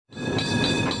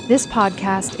This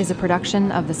podcast is a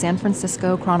production of the San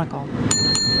Francisco Chronicle.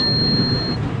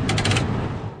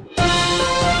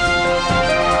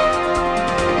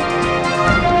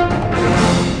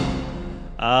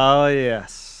 Oh,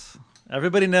 yes.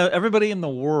 Everybody in the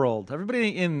world,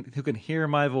 who can hear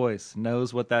my voice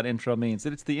knows what that intro means.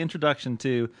 It's the introduction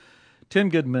to Tim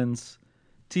Goodman's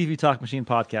TV Talk Machine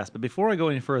podcast. But before I go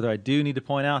any further, I do need to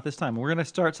point out this time, we're going to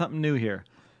start something new here.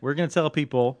 We're going to tell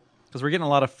people, because we're getting a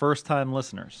lot of first-time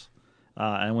listeners.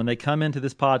 And when they come into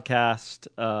this podcast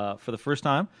for the first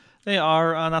time, they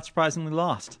are, not surprisingly,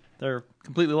 lost. They're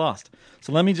completely lost.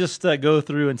 So let me just go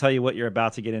through and tell you what you're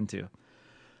about to get into.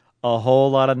 A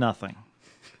whole lot of nothing.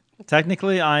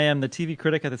 Technically, I am the TV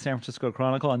critic at the San Francisco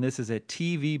Chronicle, and this is a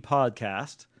TV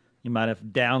podcast. You might have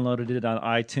downloaded it on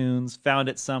iTunes, found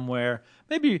it somewhere,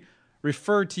 maybe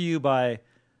referred to you by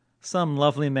some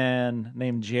lovely man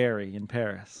named Jerry in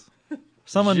Paris.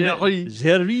 Someone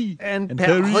Jerry and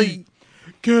Paris.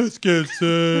 Qu'est-ce que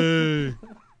c'est?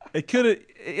 It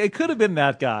could have been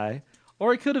that guy,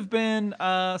 or it could have been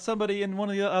somebody in one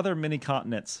of the other mini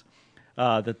continents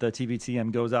that the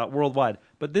TVTM goes out worldwide.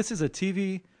 But this is a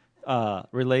TV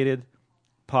related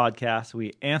podcast.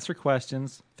 We answer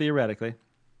questions theoretically.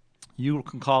 You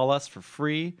can call us for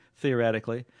free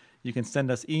theoretically. You can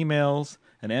send us emails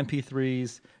and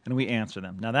MP3s, and we answer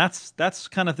them. Now that's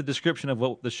kind of the description of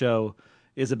what the show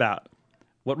is about.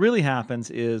 What really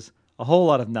happens is a whole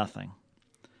lot of nothing,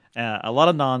 a lot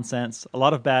of nonsense, a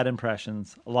lot of bad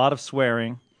impressions, a lot of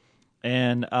swearing,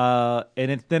 and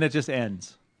then it just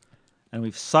ends. And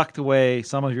we've sucked away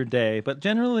some of your day. But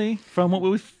generally, from what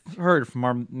we've heard from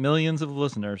our millions of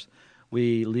listeners,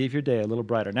 we leave your day a little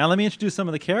brighter. Now, let me introduce some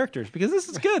of the characters, because this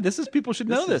is good. People should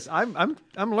know this. I'm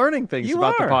learning things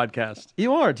about the podcast.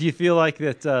 You are. Do you feel like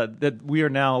that we are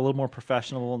now a little more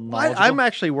professional and knowledgeable? I'm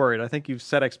actually worried. I think you've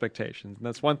set expectations. And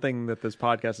that's one thing that this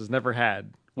podcast has never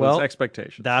had, was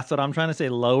expectations. That's what I'm trying to say.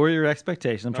 Lower your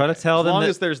expectations. I'm trying to tell them as long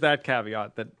as there's that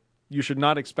caveat that you should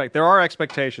not expect. There are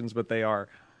expectations, but they are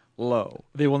low.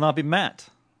 They will not be met.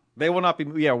 They will not be.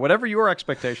 Yeah, whatever your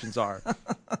expectations are,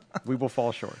 we will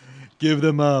fall short. Give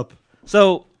them up.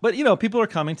 So, but people are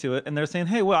coming to it and they're saying,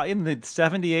 "Hey, well, in the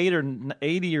 78 or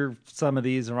 80 or some of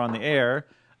these are on the air,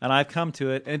 and I've come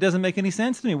to it, and it doesn't make any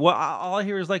sense to me. Well, all I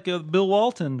hear is like Bill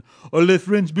Walton, or Le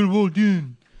French Bill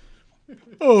Walton.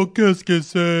 Oh, qu'est-ce que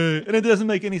c'est? And it doesn't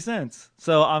make any sense.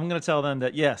 So I'm going to tell them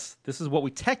that yes, this is what we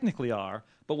technically are,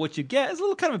 but what you get is a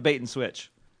little kind of a bait and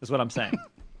switch. Is what I'm saying.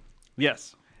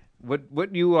 Yes.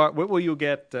 What you are? What will you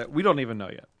get? We don't even know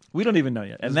yet. We don't even know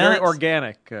yet. And it's very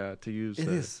organic to use. It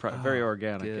is very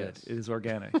organic. Yes, it is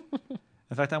organic.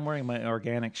 In fact, I'm wearing my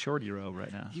organic shorty robe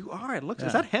right now. You are. It looks. Yeah.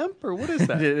 Is that hemp or what is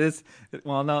that? It is.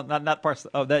 Well, no, not parts.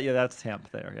 Oh, that. Yeah, that's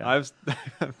hemp there. Yeah.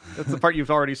 That's the part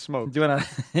you've already smoked. Do you want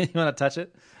to touch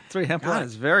it? It's very hemp. God,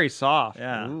 it's very soft.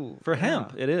 Yeah. Ooh, for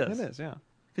hemp, it is. It is. Yeah.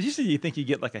 Because usually you think you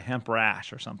get like a hemp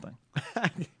rash or something.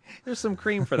 There's some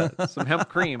cream for that. Some hemp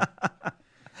cream.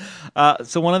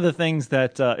 So one of the things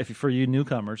that, for you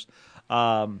newcomers,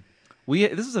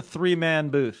 this is a 3-man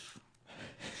booth,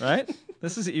 right?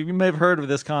 You may have heard of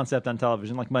this concept on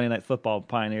television, like Monday Night Football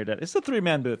pioneered it. It's a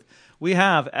 3-man booth. We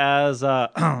have as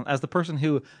the person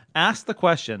who asked the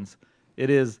questions, it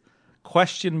is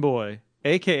Question Boy,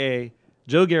 aka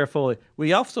Joe Garofoli.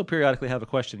 We also periodically have a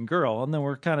Question Girl, and then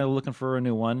we're kind of looking for a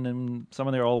new one, and some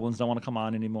of their old ones don't want to come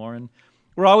on anymore, and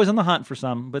we're always on the hunt for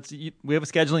some, but we have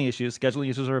scheduling issues. Scheduling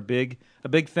issues are a big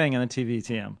thing in the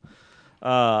TVTM.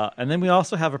 And then we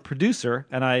also have a producer,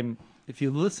 and if you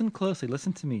listen closely,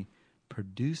 listen to me,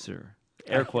 producer,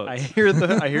 air quotes. I hear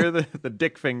the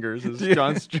dick fingers,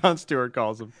 as Jon Stewart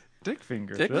calls them. Dick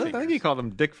fingers. Really? I think he called them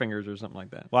dick fingers or something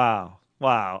like that. Wow.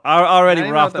 Already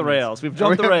we're off the rails. We've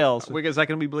jumped the rails. Is that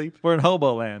going to be bleeped? We're in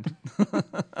hobo land.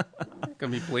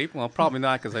 Gonna be bleep? Well, probably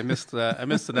not, because I missed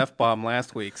an F-bomb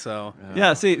last week. So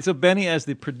yeah. See, so Benny as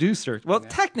the producer. Well,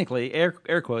 technically,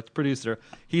 air quotes producer.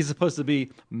 He's supposed to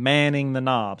be manning the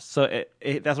knobs. So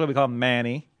that's why we call him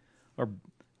Manny, or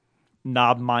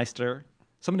Knobmeister.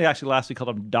 Somebody actually last week called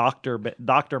him Doctor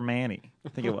Manny. I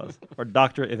think it was, or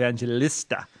Doctor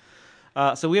Evangelista.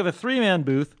 So we have a 3-man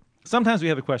booth. Sometimes we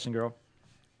have a Question Girl.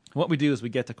 What we do is we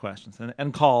get to questions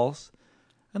and calls,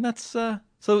 and that's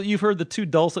so you've heard the 2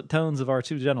 dulcet tones of our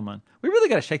 2 gentlemen. We really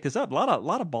got to shake this up. A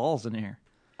lot of balls in here.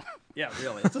 Yeah,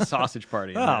 really. It's a sausage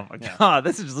party. Oh my God,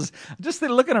 this is just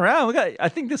looking around. I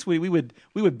think this week we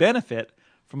would benefit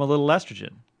from a little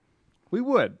estrogen. We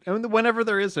would. I mean, whenever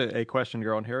there is a Question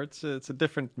Girl in here, it's a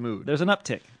different mood. There's an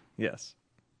uptick. Yes.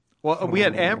 Well, we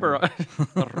had Amber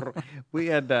on. We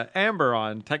had Amber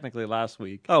on technically last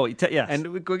week. Oh, yes. And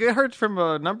we heard from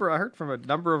a number. I heard from a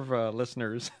number of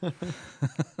listeners,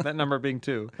 that number being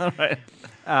 2, all right.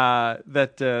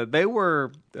 that they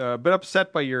were a bit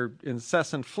upset by your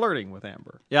incessant flirting with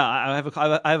Amber. Yeah, I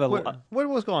have a. What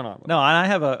was going on? With No, I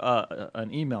have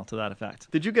an email to that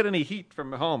effect. Did you get any heat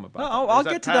from home about? No, I'll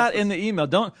get to that in the email.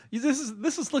 Don't. This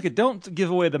is look at. Don't give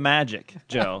away the magic,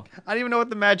 Joe. I don't even know what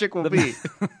the magic will be.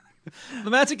 The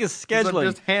magic is scheduling.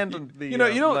 Just hand the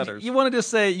letters. You want to just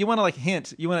say, you want to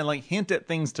hint. You want to hint at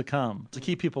things to come to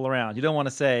keep people around. You don't want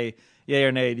to say yay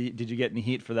or nay. Did you get any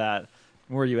heat for that?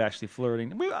 Were you actually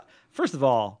flirting? First of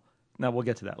all, now we'll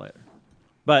get to that later.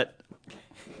 But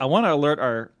I want to alert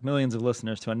our millions of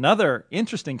listeners to another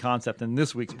interesting concept in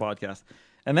this week's podcast,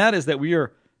 and that is that we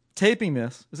are taping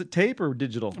this. Is it tape or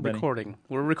digital? Benny? Recording.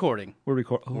 We're recording. We're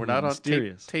recording. We're not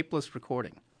mysterious. on tapeless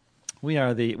recording. We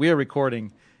are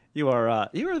recording. You are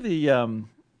the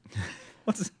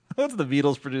what's the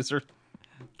Beatles producer?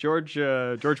 George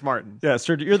Martin. Yeah,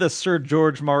 you're the Sir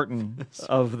George Martin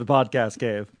of the podcast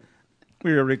cave.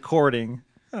 We are recording.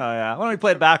 Oh yeah. Why don't we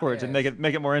play it backwards and make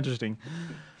it more interesting?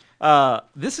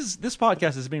 This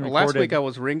podcast is being recorded. Last week I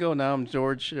was Ringo. Now I'm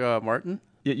George Martin.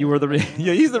 Yeah, you were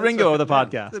he's the Ringo of the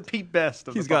podcast. The Pete Best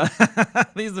of He's the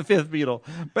got he's the 5th Beatle.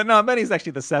 But no, Benny's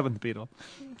actually the 7th Beatle.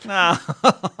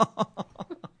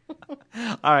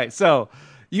 All right, so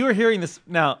you are hearing this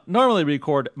now. Normally we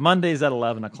record Mondays at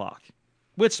 11 o'clock,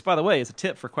 which, by the way, is a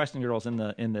tip for Question Girls in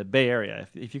the Bay Area.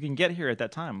 If you can get here at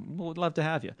that time, we'd love to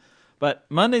have you. But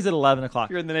Mondays at 11 o'clock.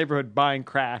 You're in the neighborhood buying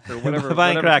crack or whatever.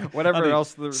 Whatever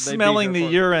else. Smelling the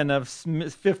urine of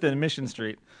 5th and Mission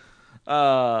Street.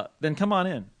 Then come on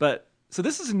in. But so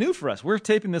this is new for us. We're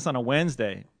taping this on a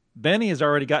Wednesday. Benny has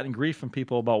already gotten grief from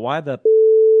people about why the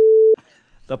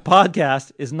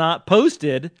podcast is not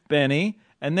posted, Benny.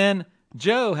 And then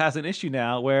Joe has an issue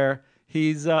now where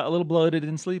he's a little bloated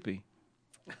and sleepy.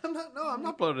 I'm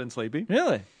not bloated and sleepy.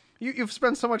 Really? You've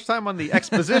spent so much time on the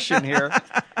exposition here.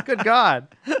 Good God.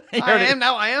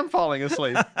 I am falling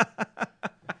asleep.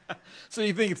 So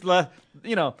you think it's less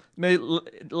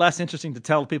interesting to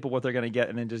tell people what they're going to get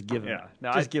and then just give them?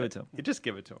 Yeah. Give it to them. You just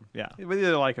give it to them. Yeah. Whether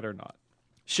they like it or not.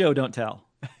 Show, don't tell.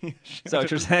 Is that what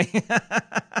you're saying?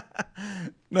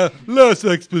 No, less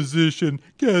exposition.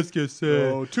 Qu'est-ce que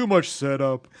c'est? Oh, too much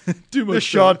setup. Too much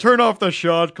shot. Turn off the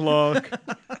shot clock.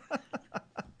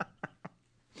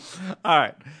 All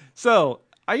right. So,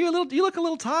 you look a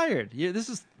little tired. This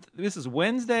is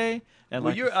Wednesday, and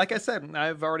well, like I said,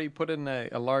 I've already put in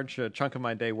a large chunk of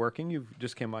my day working. You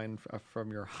just came in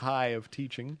from your high of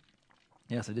teaching.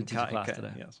 Yes, I did teach a class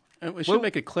today. Yes. And we should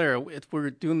make it clear,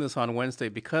 we're doing this on Wednesday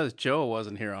because Joe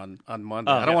wasn't here on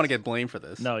Monday. I don't want to get blamed for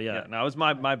this. No, yeah. No, it was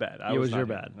my bad. It was your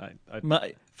bad.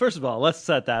 First of all, let's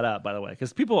set that up, by the way,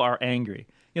 because people are angry.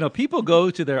 People go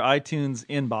to their iTunes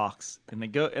inbox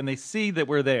and they see that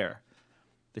we're there.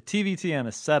 The TVTM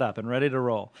is set up and ready to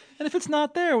roll. And if it's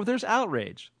not there, well, there's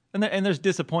outrage and there's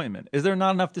disappointment. Is there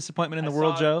not enough disappointment in the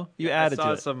world, Joe? You added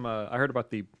to it. I heard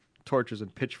about the torches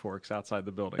and pitchforks outside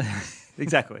the building.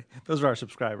 Exactly. Those are our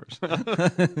subscribers.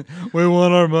 We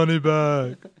want our money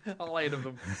back. All 8 of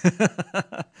them.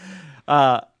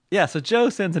 So Joe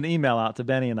sends an email out to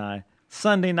Benny and I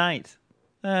Sunday night.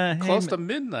 Close to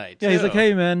midnight. Yeah, he's like,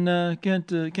 hey, man, can't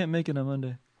make it on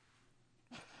Monday.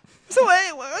 So, hey,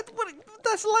 what?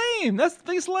 That's lame.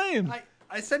 That's lame.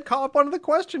 I said call up one of the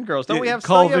Question Girls. Don't we have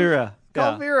call Vera?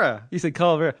 Call Vera. You said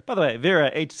call Vera. By the way,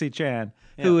 Vera H.C. Chan,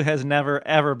 who has never,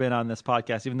 ever been on this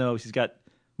podcast, even though she's got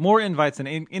more invites than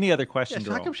any other Question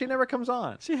Girl. How come she never comes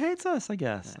on? She hates us, I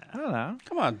guess. I don't know.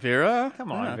 Come on, Vera.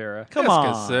 Come on, Vera. Come on.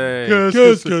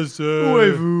 Qu'est-ce que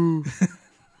c'est?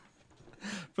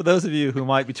 For those of you who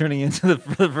might be turning into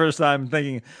for the first time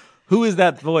thinking, who is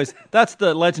that voice? That's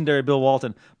the legendary Bill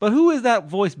Walton. But who is that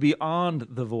voice beyond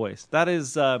the voice? That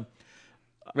is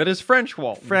French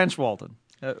Walton. French Walton,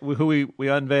 who we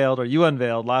unveiled, or you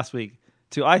unveiled last week.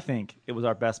 I think it was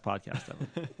our best podcast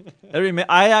ever.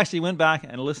 I actually went back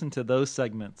and listened to those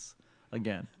segments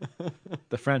again.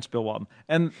 The French Bill Walton.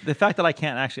 And the fact that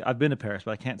I've been to Paris,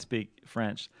 but I can't speak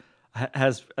French,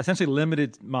 has essentially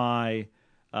limited my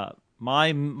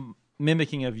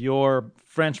mimicking of your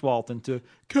French Walton to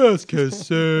qu'est-ce que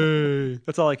c'est.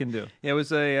 That's all I can do. It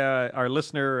was our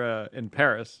listener in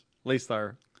Paris, at least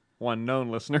our one known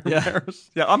listener in Yeah.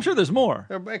 Paris. Yeah, I'm sure there's more.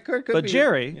 It could But be.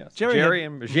 Jerry, Yes. Jerry Jerry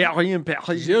in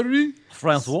Paris. Jerry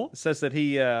Francois. Says that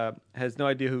he has no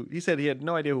idea who. He said he had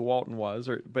no idea who Walton was,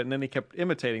 but then he kept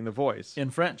imitating the voice In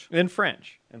French. in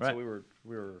French, and Right. so we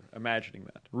were imagining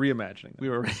that, reimagining that.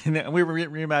 We were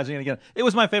reimagining it again. It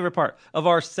was my favorite part of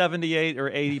our 78 or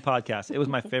 80 podcast. It was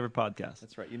my favorite podcast.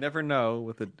 That's right. You never know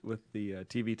with the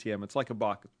TVTM. It's like a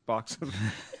box of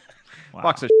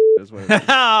box of is what it is.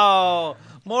 Oh,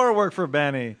 more work for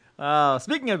Benny.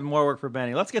 Speaking of more work for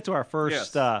Benny, let's get to our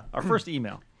first Yes.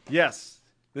 email. Yes,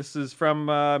 this is from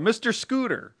Mr.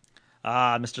 Scooter.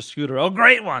 Mr. Scooter. Oh,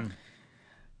 great one.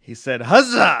 He said,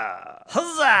 "Huzzah!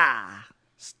 Huzzah!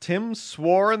 Tim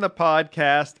swore in the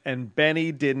podcast, and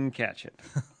Benny didn't catch it.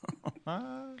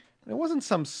 It wasn't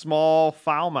some small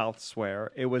foul-mouthed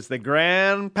swear. It was the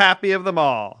grandpappy of them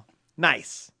all.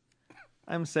 Nice.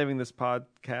 I'm saving this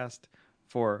podcast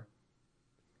for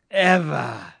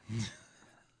ever.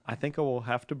 I think I will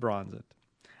have to bronze it.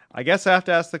 I guess I have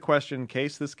to ask the question in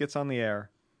case this gets on the air.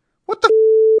 What the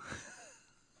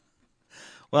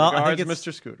Well, regards,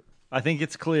 Mr. Scooter? I think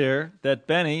it's clear that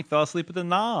Benny fell asleep at the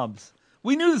knobs.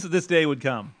 We knew this day would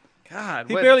come. God,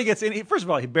 He what- barely gets any. First of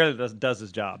all, he barely does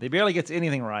his job. He barely gets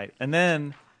anything right, and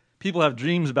then people have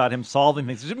dreams about him solving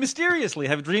things. Just mysteriously,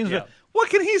 have dreams. Yeah. About, what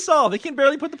can he solve? He can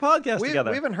barely put the podcast We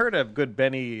together. haven't heard of good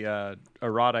Benny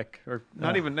erotic, or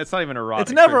not even. It's not even erotic.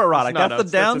 It's never dream. erotic. It's not. That's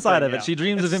the downside of thing, it. She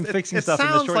dreams of him fixing it stuff in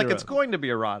the sounds short like road. it's going to be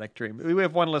erotic dream. We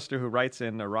have one listener who writes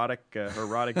in erotic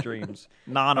dreams,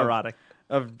 Non-erotic.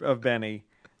 of Benny,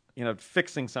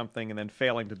 fixing something and then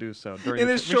failing to do so during In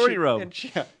the- his shorty robe. And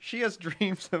she has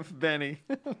dreams of Benny.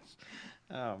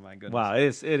 Oh my goodness! Wow, it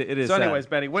is. So, sad. anyways,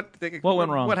 Benny, what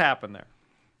went wrong? What happened there?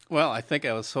 Well, I think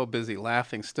I was so busy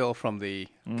laughing still from the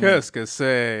qu'est-ce que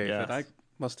c'est Yes. that I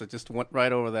must have just went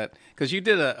right over that. Because you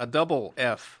did a double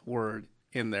F word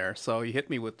in there, so you hit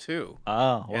me with two.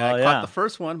 Oh, Yeah, well, I yeah. caught the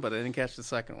first one, but I didn't catch the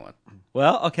second one.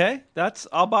 Well, okay.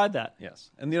 I'll buy that.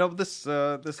 Yes, and this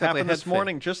happened head this fake.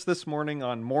 morning. Just this morning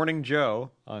on Morning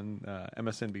Joe on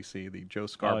MSNBC, the Joe Oh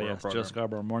Scarborough yes, program. Joe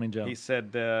Scarborough, Morning Joe. He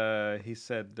said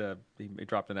he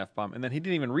dropped an F-bomb, and then he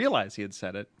didn't even realize he had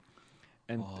said it,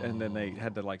 and then they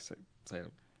had to say,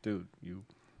 dude, you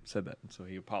said that, and so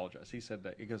he apologized. He said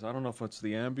that. He goes, I don't know if it's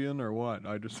the Ambien or what.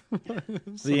 I just The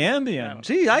Ambien.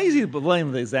 Gee, I usually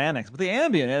blame the Xanax, but the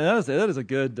Ambien, that is a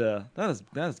good that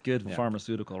is good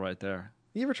pharmaceutical right there.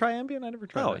 You ever try Ambien? I never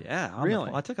tried. Oh that. yeah,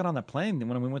 really? I took it on the plane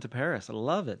when we went to Paris. I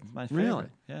love it. It's my favorite. Really?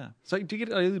 Yeah. So do you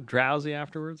get drowsy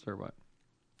afterwards or what?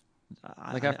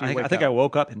 Like after you I wake think up. I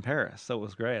woke up in Paris, so it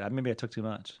was great. Maybe I took too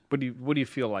much. What do you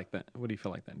feel like then? What do you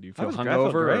feel like then? Do you feel I felt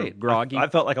hungover or great. groggy? I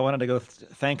felt like I wanted to go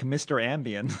thank Mr.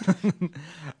 Ambien.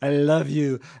 I love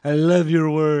you. I love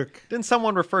your work. Didn't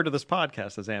someone refer to this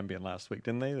podcast as Ambien last week?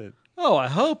 Didn't they? Oh, I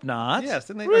hope not. Yes,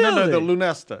 didn't they? Really? No, the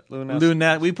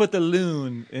Lunesta. We put the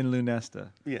loon in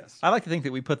Lunesta. Yes. I like to think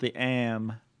that we put the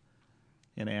am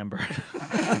in Amber.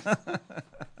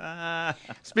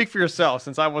 Speak for yourself,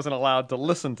 since I wasn't allowed to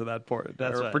listen to that portion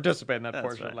That's or right. participate in that That's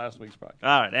portion right. of last week's podcast.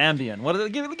 All right,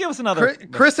 Ambien. Give us another.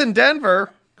 Chris in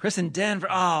Denver. Chris in Denver.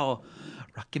 Oh,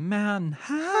 Rocky Mountain.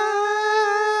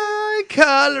 Hi,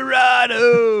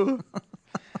 Colorado.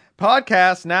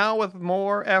 Podcast now with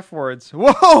more F words.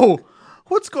 Whoa!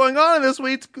 What's going on in this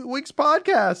week's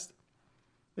podcast?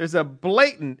 There's a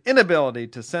blatant inability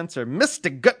to censor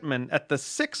Mr. Gutman at the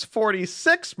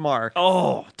 6:46 mark.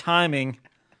 Oh, timing.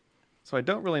 So I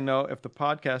don't really know if the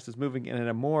podcast is moving in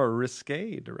a more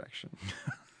risque direction.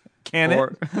 Can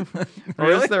Or, it? or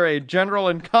Really? is there a general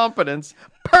incompetence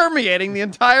permeating the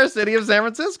entire city of San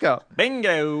Francisco?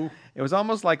 Bingo. It was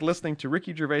almost like listening to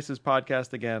Ricky Gervais's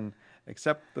podcast again,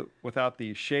 except without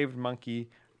the shaved monkey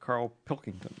Carl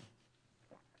Pilkington.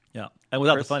 Yeah, and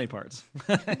without Chris. the funny parts.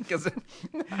 'Cause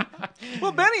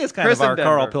well, Benny is kind Chris of our in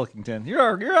Carl Denver. Pilkington.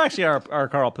 You're actually our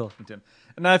Carl Pilkington.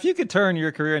 Now, if you could turn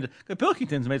your career into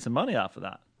Pilkington's made some money off of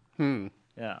that.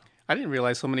 Yeah. I didn't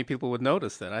realize so many people would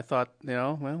notice that. I thought,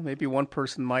 maybe one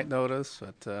person might notice,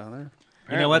 but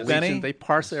You know what, Legion, Benny? they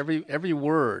parse every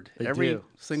word, They every do.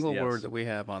 single Yes. word that we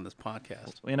have on this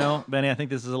podcast. You know, Benny, I think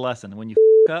this is a lesson. When you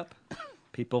up,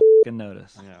 people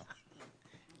notice. Yeah.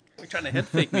 You're trying to head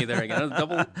fake me there again.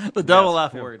 Double. The double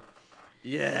Yes. F word.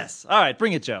 Yes. All right,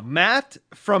 bring it, Joe. Matt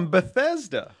from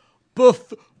Bethesda,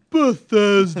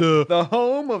 Bethesda. the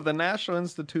home of the National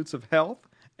Institutes of Health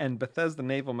and Bethesda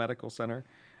Naval Medical Center,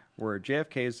 where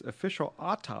JFK's official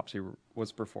autopsy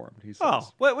was performed. He says. Oh,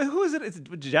 wait, who is it? Is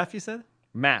it Jeff, you said?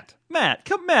 Matt.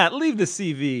 Matt, leave the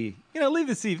CV. Leave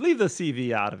the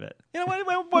CV out of it.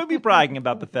 Why are we bragging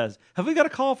about Bethesda? Have we got a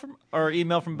call from or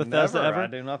email from Bethesda Never, ever? I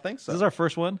do not think so. This is our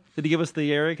first one. Did he give us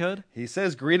the area code? He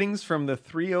says, greetings from the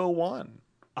 301.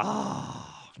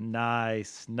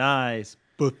 Nice.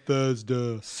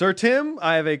 Bethesda. Sir Tim,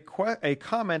 I have a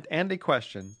comment and a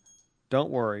question. Don't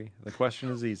worry, the question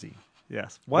is easy.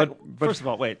 Yes. What? But- First of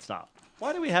all, wait, stop.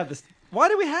 Why do we have this? Why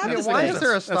do we have this? why thing? is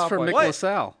there a That's for stopwatch? Mick What?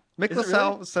 LaSalle. Mick Is it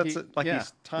LaSalle really? sets it like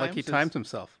he's timed. like he timed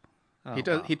himself. He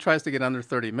does. wow. He tries to get under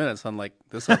 30 minutes, unlike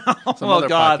this. Some Oh other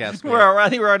God, podcast. I think we're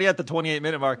already at the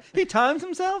 28-minute mark. He times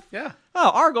himself. Yeah. Oh,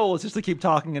 our goal is just to keep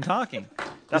talking and talking. That's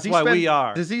Does he why spend- we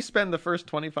are. Does he spend the first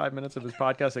 25 minutes of his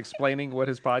podcast explaining what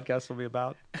his podcast will be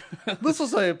about? This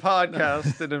is a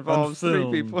podcast that involves three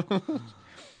film. people.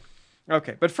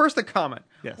 Okay, but first a comment.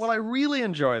 Yes. Well, I really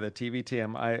enjoy the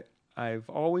TVTM. I've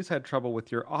always had trouble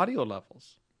with your audio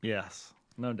levels. Yes,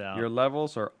 no doubt. Your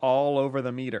levels are all over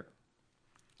the meter.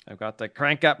 I've got to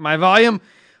crank up my volume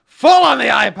full on the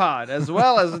iPod as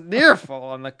well as near full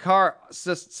on the car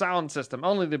sound system,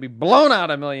 only to be blown out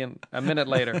a minute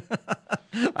later.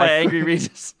 By Angry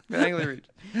Regis.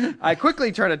 I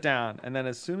quickly turn it down, and then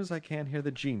as soon as I can hear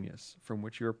the genius from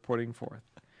which you're putting forth,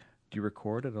 do you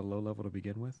record at a low level to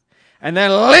begin with? And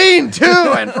then lean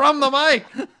to and from the mic.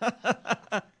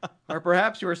 Or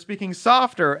perhaps you are speaking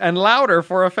softer and louder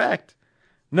for effect.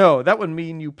 No, that would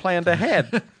mean you planned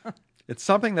ahead. It's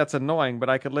something that's annoying, but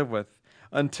I could live with.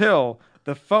 Until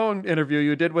the phone interview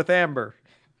you did with Amber.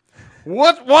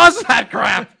 What was that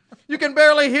crap? You can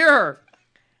barely hear her.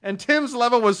 And Tim's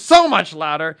level was so much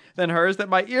louder than hers that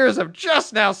my ears have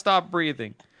just now stopped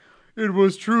breathing. It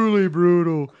was truly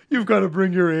brutal. You've got to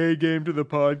bring your A game to the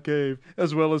pod cave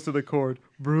as well as to the court.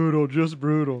 Brutal, just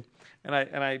brutal. And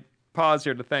I pause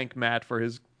here to thank Matt for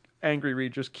his Angry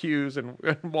Regis cues and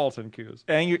Walton cues.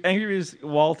 Angry Regis,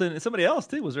 Walton, and somebody else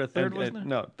too. Was there a third? Wasn't there?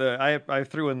 No, I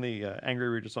threw in the Angry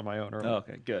Regis on my own earlier. Oh,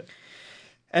 okay, good.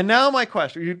 And now my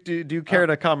question: do you care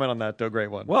to comment on that, Great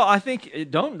One? Well, I think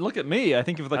don't look at me. I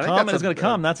think if the I think comment that's is going to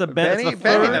come, that's a Benny. that's the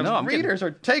Benny, third. the No, I'm readers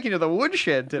are taking to the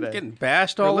woodshed today. Getting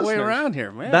bashed all the way listeners. around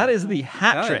here, man. That is the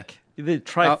hat Hell yeah. trick, the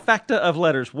trifecta of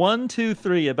letters. 1, 2,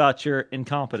 3 about your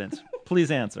incompetence.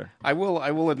 Please answer. I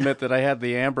will admit that I had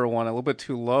the Amber one a little bit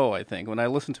too low, I think. When I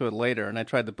listened to it later and I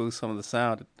tried to boost some of the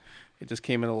sound, it just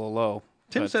came in a little low.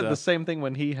 Tim But, said the same thing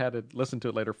when he had to listen to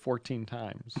it later 14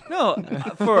 times. No,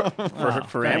 for for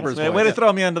thanks, Amber's man. voice. Way to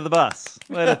throw me under the bus.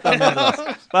 Way to throw me under the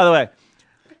bus. By the way,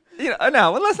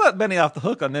 now let's let Benny off the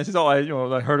hook on this. He's all, I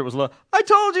heard it was low. I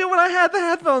told you when I had the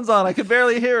headphones on, I could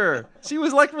barely hear her. She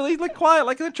was really quiet,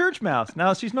 like a church mouse.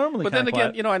 Now she's normally. But then kinda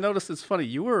again, quiet. I noticed it's funny.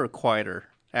 You were quieter,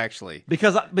 actually.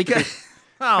 because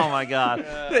oh my God,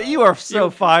 you are so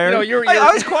fired. you're-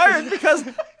 I was quiet because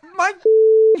my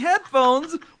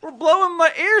headphones were blowing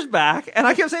my ears back, and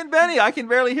I kept saying, Benny, I can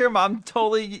barely hear him. I'm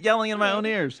totally yelling in my own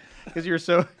ears. Because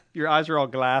your eyes are all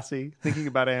glassy, thinking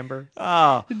about Amber.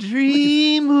 Oh,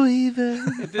 Dreamweaver.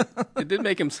 It did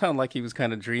make him sound like he was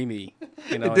kind of dreamy.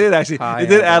 it did actually. Hi, It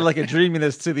did Amber. add like a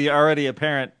dreaminess to the already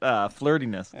apparent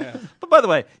flirtiness. But by the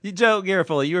way, Joe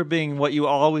Garofoli, you are being what you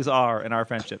always are in our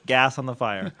friendship: gas on the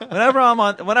fire. Whenever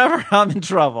I'm in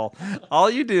trouble, all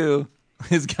you do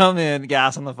is come in,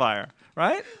 gas on the fire,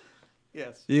 right?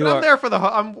 Yes. You But are- I'm there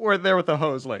for we're there with the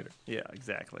hose later. Yeah,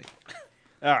 exactly.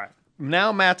 All right.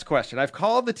 Now Matt's question. I've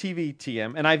called the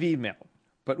TVTM and I've emailed.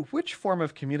 But which form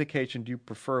of communication do you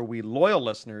prefer we loyal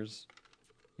listeners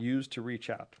use to reach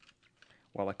out?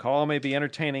 While a call may be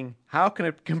entertaining, how can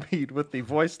it compete with the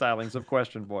voice stylings of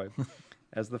Question Boy?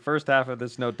 As the first half of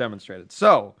this note demonstrated.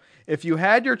 So, if you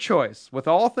had your choice, with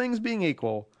all things being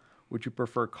equal, would you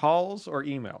prefer calls or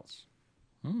emails?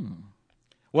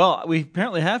 Well, we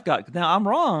apparently have got. Now I'm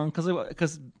wrong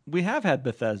because we have had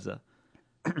Bethesda.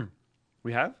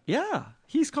 We have? Yeah,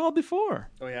 he's called before.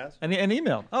 Oh, he has? And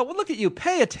emailed. Oh, well, look at you.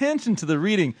 Pay attention to the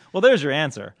reading. Well, there's your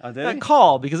answer. Oh, did he?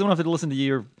 Call, because I don't have to listen to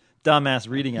your dumbass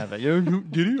reading of it.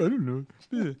 Did he? I don't know.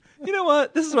 Yeah. You know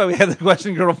what? This is why we had the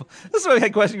question girl. This is why we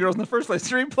had question girls in the first place,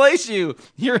 to replace you.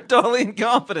 You're totally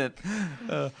incompetent.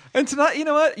 And tonight, you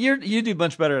know what? You do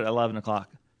much better at 11 o'clock.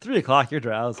 3 o'clock, you're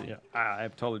drowsy. Yeah, I'm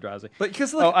totally drowsy. But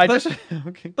because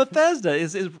Okay. Bethesda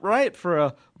is right for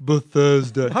a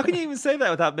Bethesda. How can you even say that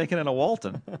without making it a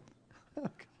Walton?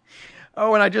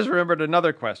 Oh, and I just remembered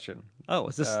another question. Oh,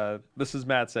 is this? This is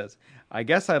Matt says, I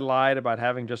guess I lied about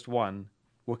having just one.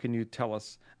 What can you tell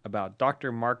us about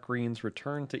Dr. Mark Green's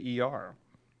return to ER?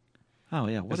 Oh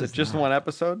yeah, what Is it just that? one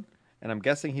episode? And I'm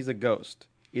guessing he's a ghost.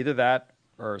 Either that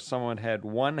or someone had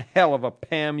one hell of a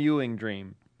Pam Ewing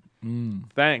dream.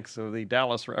 Thanks. So the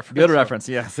Dallas reference. Good reference.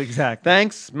 Yes, exactly.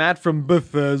 Thanks, Matt from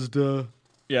Bethesda.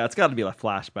 Yeah, it's got to be a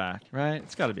flashback, right?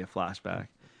 It's got to be a flashback.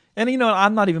 And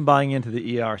I'm not even buying into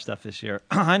the ER stuff this year.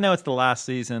 I know it's the last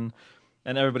season,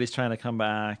 and everybody's trying to come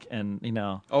back, and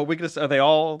Oh, are they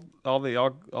all the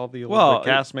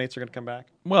castmates are going to come back?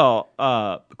 Well,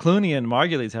 Clooney and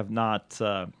Margulies have not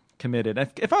committed.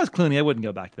 If I was Clooney, I wouldn't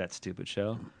go back to that stupid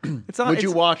show. Would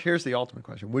you watch? Here's the ultimate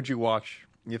question: would you watch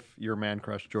if your man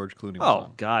crush George Clooney was on?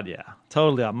 Oh God, yeah,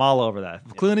 totally. I'm all over that.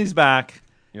 If Clooney's back.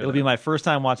 It'll be my first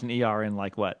time watching ER in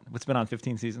what's been on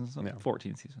 15 seasons? Yeah.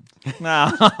 14 seasons.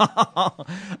 No.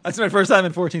 That's my first time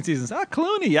in 14 seasons.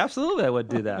 Clooney, absolutely I would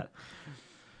do that.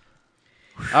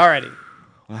 Alrighty.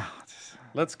 Wow.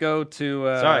 Let's go to...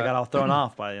 Sorry, I got all thrown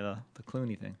off by the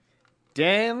Clooney thing.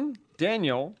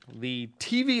 Daniel, the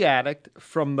TV addict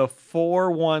from the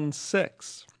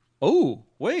 416. Oh,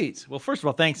 wait. Well, first of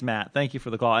all, thanks, Matt. Thank you for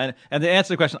the call. And to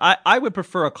answer the question, I would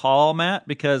prefer a call, Matt,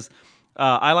 because...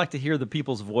 I like to hear the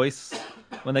people's voice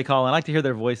when they call in. I like to hear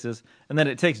their voices, and then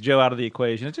it takes Joe out of the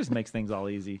equation. It just makes things all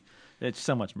easy. It's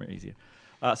so much more easier.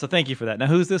 So thank you for that. Now,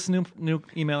 who's this new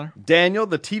emailer? Daniel,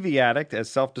 the TV addict, as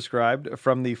self-described,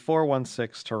 from the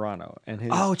 416 Toronto. And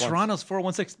Toronto's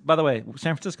 416. By the way,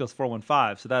 San Francisco's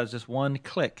 415, so that is just one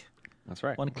click. That's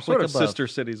right. One click sort of above. sister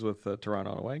cities with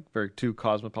Toronto in a way. Very two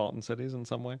cosmopolitan cities in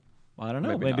some way. Well, I don't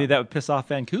know. Maybe That would piss off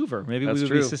Vancouver. Maybe we would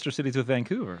be sister cities with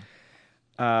Vancouver.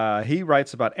 He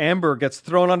writes about Amber gets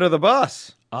thrown under the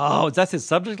bus. Oh, that's his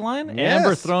subject line? Yes.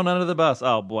 Amber thrown under the bus.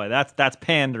 Oh, boy, that's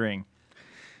pandering.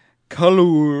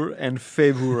 Color and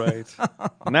favorite.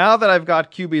 Now that I've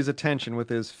got QB's attention with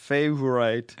his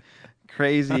favorite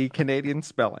crazy Canadian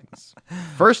spellings.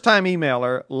 First-time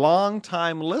emailer,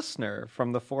 long-time listener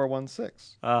from the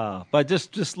 416. But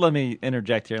just let me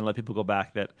interject here and let people go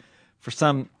back that for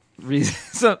some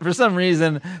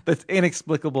reason that's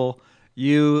inexplicable,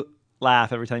 you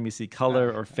laugh every time you see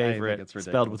color or favorite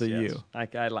spelled with a U.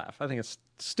 I laugh. I think it's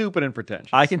stupid and pretentious.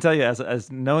 I can tell you,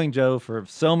 as knowing Joe for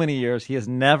so many years, he has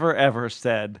never ever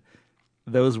said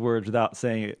those words without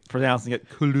pronouncing it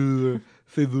couleur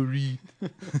favorite.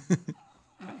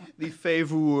 The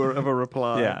favor of a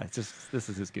reply. Yeah, this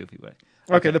is his goofy way.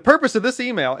 Okay, the purpose of this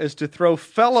email is to throw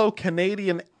fellow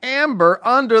Canadian Amber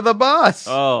under the bus.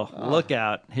 Oh, look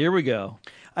out. Here we go.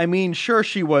 I mean, sure,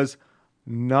 she was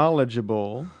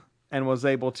knowledgeable and was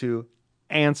able to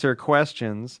answer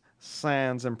questions,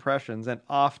 sans impressions, and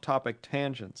off-topic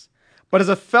tangents. But as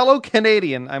a fellow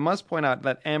Canadian, I must point out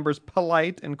that Amber's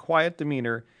polite and quiet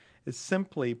demeanor is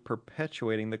simply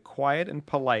perpetuating the quiet and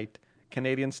polite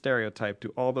Canadian stereotype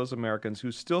to all those Americans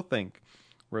who still think,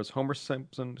 or as Homer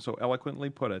Simpson so eloquently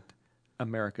put it,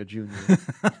 America Junior.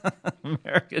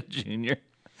 America Junior.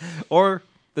 Or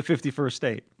the 51st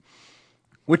state.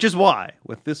 Which is why,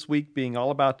 with this week being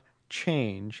all about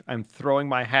change, I'm throwing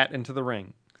my hat into the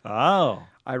ring. Oh.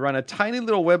 I run a tiny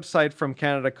little website from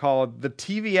Canada called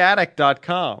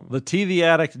thetvaddict.com.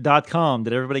 Thetvaddict.com.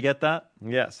 Did everybody get that?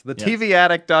 Yes,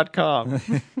 thetvaddict.com.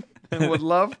 And would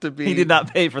love to be... He did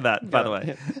not pay for that, by the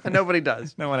way. And nobody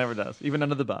does. No one ever does, even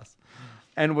under the bus.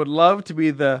 And would love to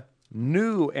be the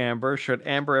new Amber should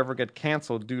Amber ever get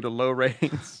canceled due to low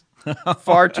ratings,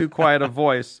 far too quiet a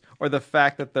voice, or the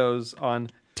fact that those on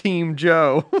Team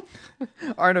Joe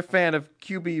aren't a fan of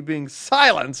QB being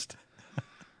silenced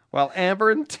while Amber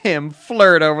and Tim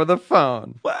flirt over the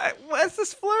phone. What's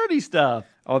this flirty stuff?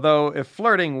 Although if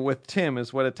flirting with Tim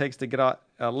is what it takes to get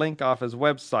a link off his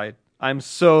website, I'm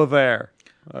so there.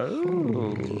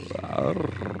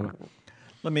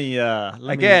 Let me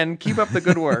keep up the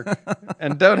good work,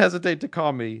 and don't hesitate to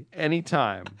call me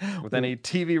anytime with any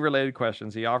TV-related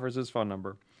questions. He offers his phone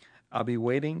number. I'll be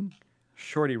waiting,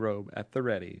 shorty robe at the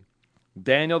ready.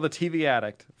 Daniel, the TV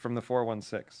addict from the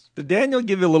 416. Did Daniel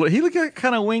give you a little... He looked like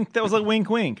kind of wink. That was like wink,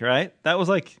 wink, right? That was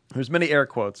like... There's many air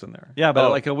quotes in there. Yeah, but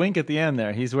like a wink at the end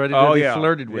there. He's ready to be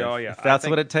flirted with. Oh, yeah. If that's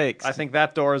what it takes. I think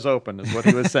that door is open, is what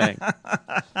he was saying.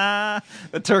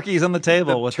 The turkey's on the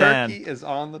table with Dan. The turkey is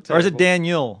on the table. Or is it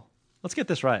Daniel? Let's get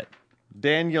this right.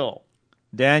 Daniel,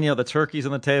 the turkey's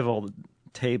on the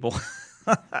table.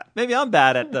 Maybe I'm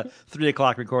bad at the 3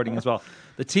 o'clock recording as well.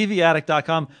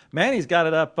 TheTVaddict.com. Manny's got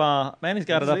it up. On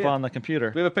the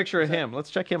computer. We have a picture of him. Let's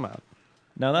check him out.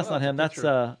 No, that's not him. That's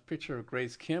picture of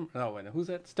Grace Kim. No, wait, who's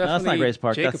that? No, that's not Grace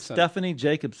Park. Jacobson. That's Stephanie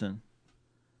Jacobson.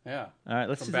 Yeah. All right,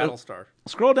 let's from Battlestar.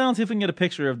 Scroll down, see if we can get a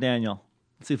picture of Daniel.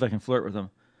 Let's see if I can flirt with him.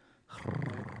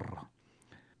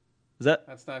 Is that?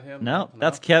 That's not him. No,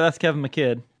 that's Kevin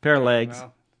McKidd. Pair of legs.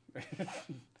 No.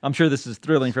 I'm sure this is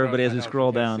thrilling for everybody as we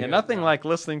scroll down. Yeah, nothing like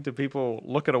listening to people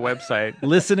look at a website. We're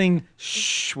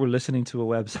listening to a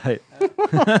website.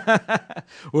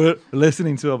 We're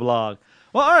listening to a blog.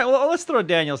 Well, all right. Well, let's throw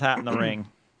Daniel's hat in the ring.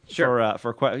 Sure.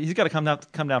 He's got to come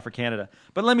down for Canada.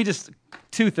 But let me just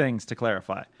 2 things to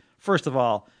clarify. First of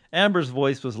all, Amber's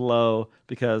voice was low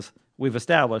because we've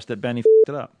established that Benny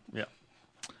f***ed it up. Yeah.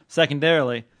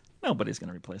 Secondarily, nobody's going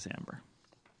to replace Amber.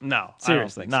 No,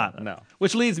 Seriously, I don't think so. not. No.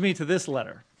 Which leads me to this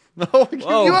letter. Oh, you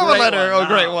have a great letter. one. Oh,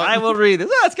 great one. I will read this.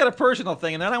 It's got a personal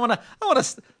thing, and then I want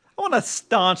to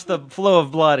staunch the flow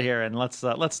of blood here, and let's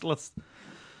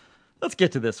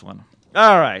get to this one.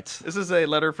 All right. This is a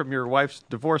letter from your wife's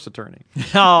divorce attorney.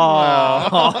 Oh,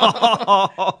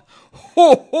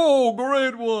 ho,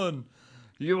 great one.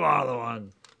 You are the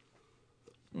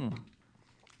one.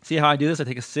 See how I do this? I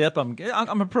take a sip. I'm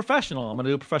a professional. I'm going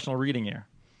to do a professional reading here.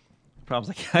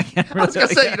 Problem's I can't really, I was going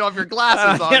to say, you don't have your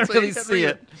glasses on. I can't so really you can't see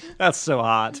read it. That's so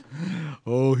hot.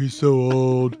 Oh, he's so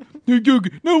old.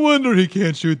 No wonder he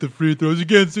can't shoot the free throws. He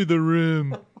can't see the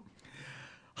rim.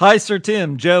 Hi, Sir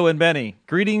Tim, Joe, and Benny.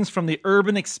 Greetings from the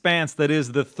urban expanse that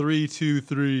is the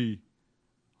 323.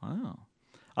 Wow.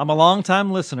 I'm a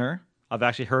longtime listener. I've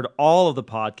actually heard all of the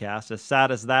podcasts, as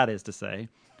sad as that is to say.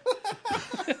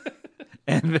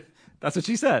 And that's what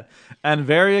she said. And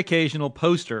very occasional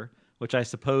poster, which I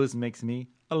suppose makes me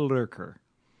a lurker.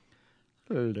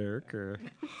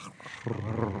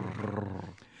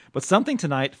 But something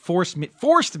tonight forced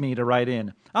me to write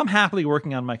in. I'm happily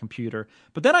working on my computer,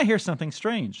 but then I hear something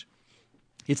strange.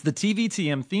 It's the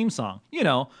TVTM theme song. You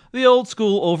know, the old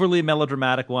school, overly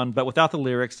melodramatic one, but without the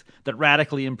lyrics that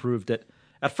radically improved it.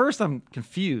 At first, I'm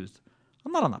confused.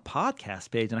 I'm not on the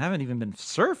podcast page, and I haven't even been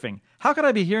surfing. How could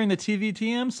I be hearing the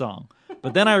TVTM song?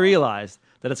 But then I realized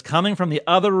that it's coming from the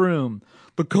other room.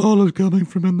 The call is coming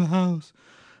from in the house.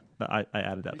 I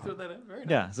added that part. Threw that in. Very nice.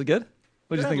 Yeah, is it good?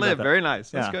 What do you think Liv, about that? very nice.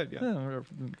 That's good. Yeah.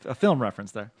 A film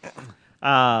reference there.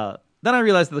 Then I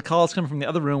realized that the call is coming from the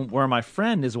other room where my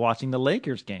friend is watching the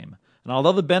Lakers game. And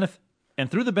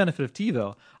through the benefit of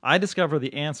TiVo, I discover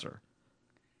the answer.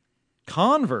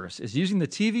 Converse is using the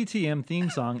TVTM theme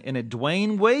song in a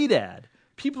Dwayne Wade ad.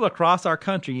 People across our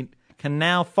country can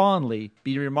now fondly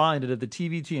be reminded of the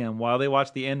TVTM while they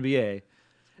watch the NBA,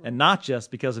 and not just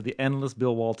because of the endless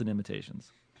Bill Walton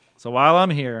imitations. So while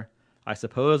I'm here, I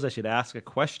suppose I should ask a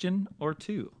question or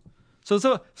two.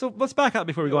 So let's back up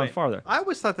before we go on farther. I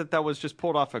always thought that was just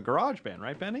pulled off a GarageBand,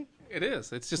 right, Benny? It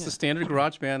is. It's just a standard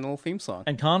GarageBand little theme song.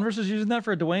 And Converse is using that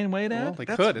for a Dwayne Wade ad? Well, they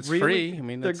could. It's free. I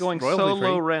mean, they're it's going so royalty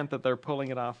low free. rent that they're pulling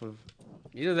it off of.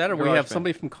 Either that, or we have GarageBand.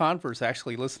 somebody from Converse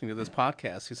actually listening to this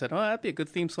podcast who said, "Oh, that'd be a good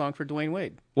theme song for Dwayne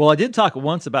Wade." Well, I did talk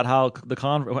once about how the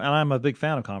Converse, and I'm a big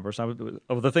fan of Converse.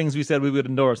 Of the things we said we would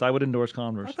endorse, I would endorse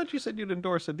Converse. I thought you said you'd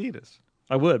endorse Adidas.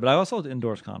 I would, but I also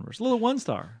endorse Converse. A little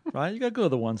 1-star, right? You got to go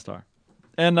with the 1-star.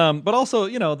 And but also,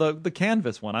 you know, the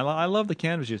canvas one. I love the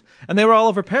canvas shoes, and they were all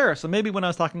over Paris. So maybe when I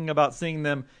was talking about seeing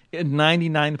them in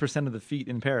 99% of the feet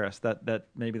in Paris, that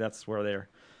maybe that's where they're.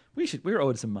 We're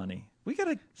owed some money. We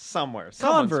gotta Somewhere.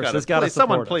 Converse has gotta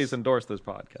Someone support us. please endorse this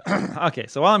podcast. Okay.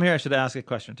 So while I'm here, I should ask a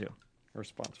question too.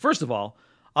 Response. First of all,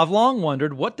 I've long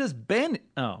wondered, what does Ben...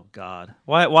 Oh, God.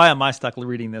 Why am I stuck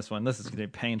reading this one? This is going to be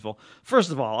painful. First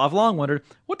of all, I've long wondered,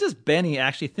 what does Benny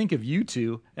actually think of you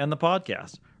two and the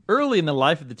podcast? Early in the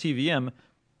life of the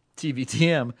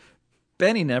TVTM,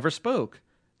 Benny never spoke.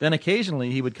 Then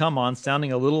occasionally he would come on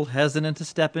sounding a little hesitant to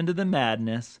step into the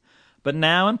madness. But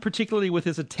now, and particularly with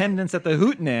his attendance at the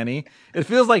Hootenanny, it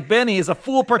feels like Benny is a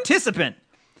full participant.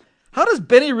 How does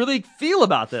Benny really feel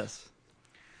about this?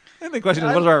 And the question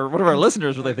is, what do our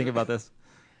listeners really think about this?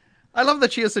 I love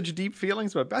that she has such deep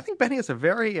feelings, but I think Benny has a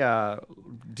very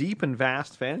deep and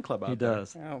vast fan club out He there.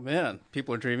 does. Oh man,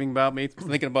 people are dreaming about me,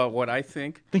 thinking about what I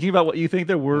think. Thinking about what you think,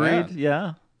 they're worried.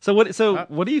 Yeah. So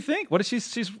what do you think? What is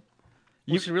she's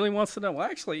Well, she really wants to know. Well,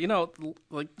 actually, you know,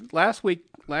 like last week's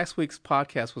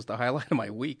podcast was the highlight of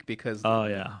my week because Oh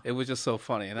yeah. it was just so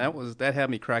funny, and that had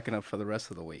me cracking up for the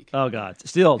rest of the week. Oh God.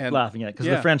 Still And- laughing at it because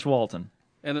of yeah. the French Walton.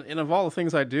 And of all the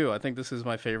things I do, I think this is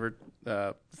my favorite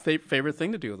favorite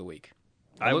thing to do of the week.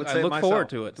 I would I say look myself. forward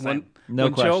to it. Same. No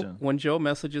question. When Joe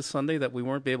messages Sunday that we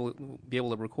weren't be able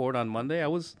to record on Monday, I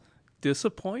was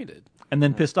disappointed. And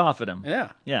then pissed off at him.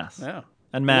 Yeah. Yes. Yeah.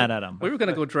 And mad at him. We were going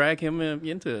to go drag him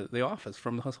into the office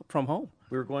from home.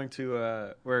 We're going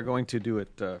to do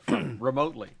it from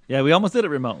remotely. Yeah, we almost did it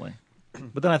remotely.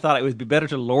 But then I thought it would be better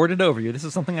to lord it over you. This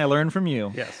is something I learned from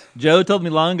you. Yes. Joe told me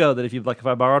long ago that if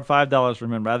I borrowed $5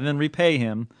 from him rather than repay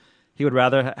him, he would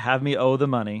rather have me owe the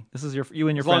money. This is you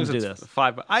and your As long friends as do it's this.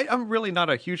 $5. I'm really not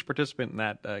a huge participant in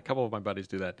that. A couple of my buddies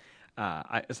do that.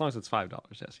 As long as it's $5,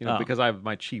 yes. You know, Oh. because I have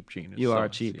my cheap gene. You are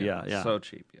cheap, yeah. So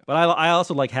cheap, yeah. But I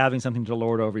also like having something to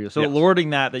lord over you. So Yes.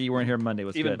 lording that you weren't here Monday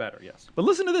was Even good. better, yes. But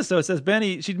listen to this, though. It says,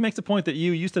 Benny, she makes a point that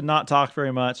you used to not talk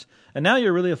very much, and now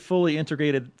you're really a fully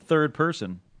integrated third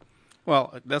person.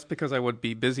 Well, that's because I would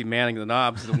be busy manning the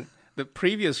knobs. The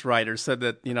previous writer said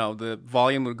that, the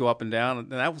volume would go up and down,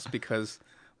 and that was because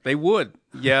they would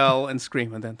yell and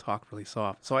scream and then talk really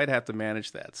soft. So I'd have to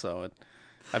manage that. So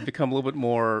I've become a little bit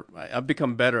more, I've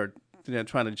become better at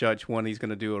trying to judge when he's going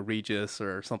to do a Regis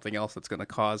or something else that's going to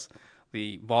cause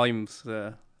the volumes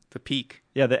to peak.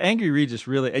 Yeah, the Angry Regis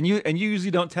really, and you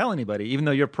usually don't tell anybody, even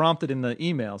though you're prompted in the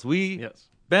emails. Yes.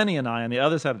 Benny and I on the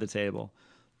other side of the table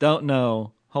don't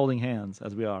know, holding hands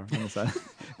as we are on the side,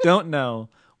 don't know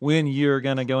when you're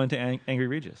going to go into Angry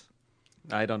Regis.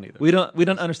 I don't either. We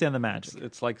don't understand the magic.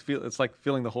 It's like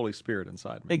feeling the Holy Spirit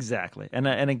inside me. Exactly,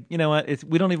 and you know what?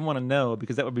 We don't even want to know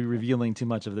because that would be revealing too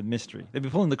much of the mystery. They'd be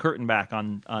pulling the curtain back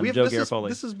on Joe Garofoli.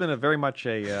 This has been a very much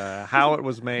a how it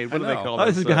was made. What do they call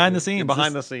this is behind the scenes.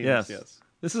 Behind the scenes. Yes.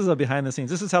 This is a behind the scenes.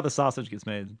 This is how the sausage gets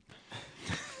made.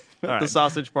 All right. The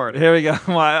sausage party. Here we go.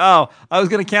 I was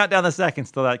going to count down the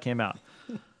seconds till that came out.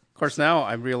 Of course, now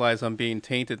I realize I'm being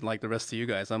tainted like the rest of you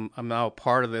guys. I'm now a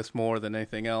part of this more than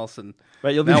anything else, and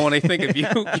right, now when I think of you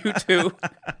two,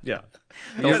 yeah,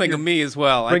 they'll think of me as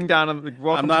well. I'm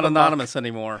not anonymous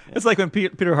anymore. It's like when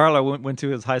Peter Harlow went to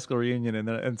his high school reunion,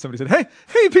 and somebody said,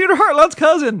 "Hey, Peter Harlow's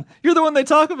cousin. You're the one they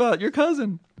talk about. Your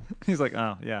cousin." He's like,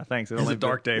 "Oh yeah, thanks." It's a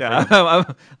dark day. Yeah, for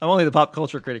him. I'm only the pop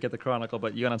culture critic at the Chronicle,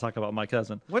 but you got to talk about my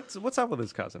cousin. What's up with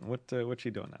his cousin? What's she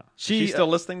doing now? She's still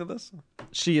listening to this?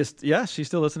 She is. Yeah, she's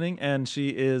still listening, and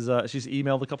she's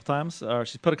emailed a couple times.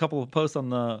 She's put a couple of posts on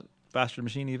the Bastard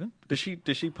Machine. Even does she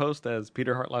post as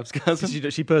Peter Hartloff's cousin?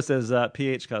 She posts as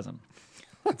PH cousin.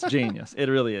 It's genius. It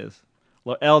really is.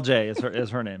 LJ is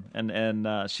her name,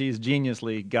 and she's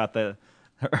geniusly got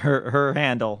her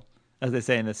handle, as they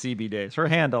say in the CB days. Her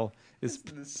handle is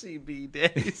the CB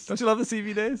days. Don't you love the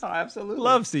CB days? Oh, absolutely.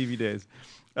 Love CB days.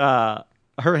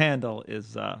 Her handle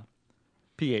is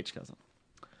PH cousin.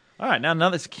 All right, now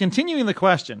this continuing the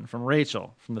question from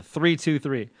Rachel from the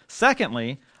 323.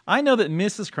 Secondly, I know that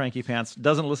Mrs. Cranky Pants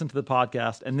doesn't listen to the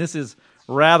podcast, and this is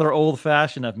rather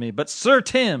old-fashioned of me, but Sir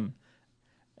Tim,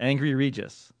 Angry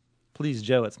Regis. Please,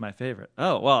 Joe, it's my favorite.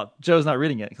 Oh, well, Joe's not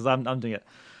reading it because I'm doing it.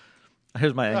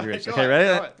 Here's my Angry Regis. Okay,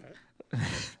 ready?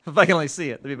 If I can only see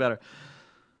it, that'd be better.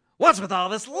 What's with all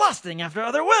this lusting after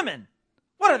other women?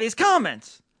 What are these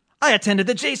comments? I attended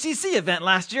the JCC event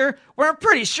last year where I'm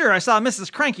pretty sure I saw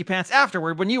Mrs. Cranky Pants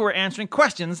afterward when you were answering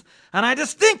questions, and I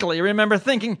distinctly remember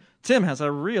thinking, Tim has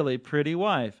a really pretty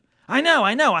wife. I know,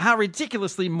 how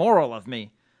ridiculously moral of me.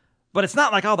 But it's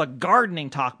not like all the gardening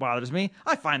talk bothers me.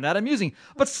 I find that amusing.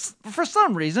 But for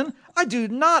some reason, I do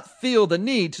feel the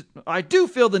need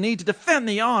to defend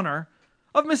the honor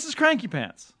of Mrs. Cranky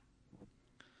Pants.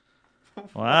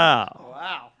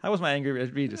 Wow. That was my Angry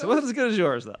Regis. It wasn't as good as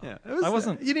yours, though. Yeah, I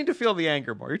wasn't. You need to feel the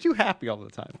anger more. You're too happy all the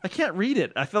time. I can't read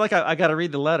it. I feel like I got to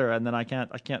read the letter, and then I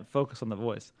can't focus on the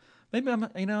voice. Maybe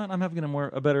I'm having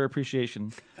a better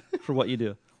appreciation for what you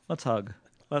do. Let's hug.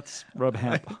 Let's rub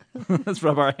hemp. Let's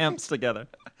rub our hemps together.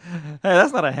 Hey,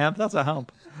 that's not a hemp. That's a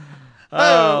hump.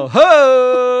 Oh,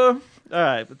 ho! All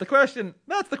right, but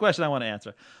that's the question I want to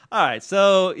answer. All right,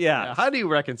 so, yeah. How do you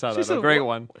reconcile that? A great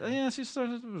one. Yeah, she's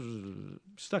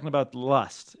talking about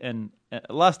lust and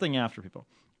lusting after people.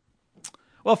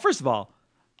 Well, first of all,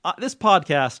 this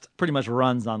podcast pretty much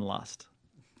runs on lust.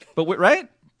 But right?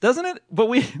 Doesn't it? But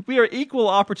we are equal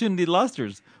opportunity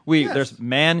lusters. Yes. There's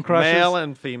man crushes. Male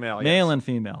and female. Male and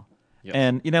female. Yes.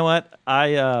 And you know what?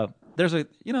 There's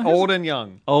old and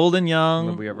young. Old and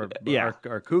young. We have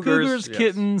our cougars. Cougars, yes.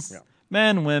 kittens,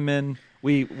 men, women.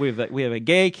 We have a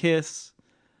gay kiss.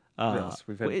 Yes,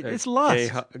 we've had it's lust. gay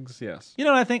hugs. Yes. You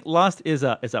know what I think? Lust is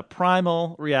a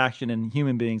primal reaction in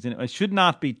human beings, and it should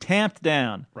not be tamped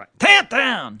down. Right. Tamped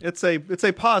down. It's a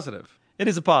positive. It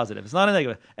is a positive. It's not a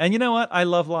negative. And you know what? I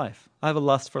love life. I have a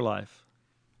lust for life.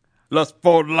 Lust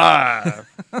for life.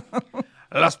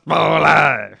 Lust for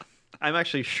life. I'm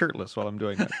actually shirtless while I'm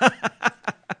doing that.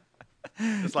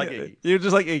 Just like Iggy. You're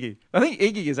just like Iggy. I think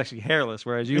Iggy is actually hairless,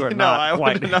 whereas you are No, not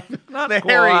quite. not a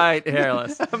hairy. Quite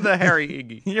hairless. I'm the hairy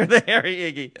Iggy. You're the hairy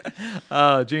Iggy.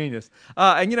 Oh, genius.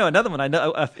 And another one I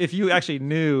know. If you actually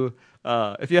knew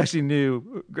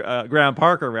Graham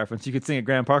Parker reference, you could sing a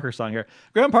Graham Parker song here.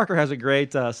 Graham Parker has a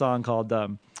great song called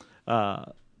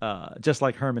 "Just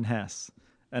Like Herman Hesse,"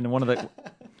 and one of the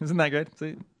isn't that great?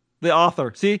 See, the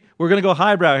author. See, we're gonna go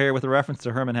highbrow here with a reference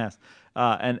to Herman Hesse,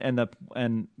 and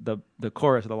the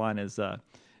chorus of the line is,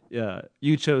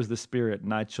 "You chose the spirit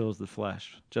and I chose the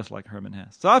flesh, just like Herman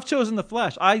Hesse." So I've chosen the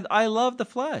flesh. I love the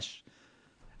flesh.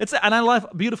 And I love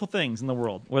beautiful things in the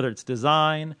world, whether it's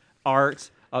design, art.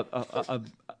 A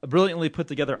brilliantly put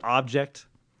together object,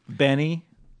 Benny.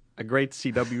 A great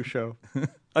CW show.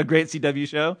 A great CW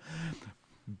show,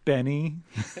 Benny.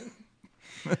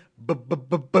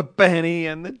 Benny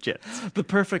and the Jits. The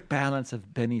perfect balance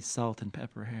of Benny's salt and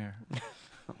pepper hair.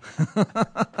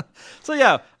 So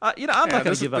yeah, I'm not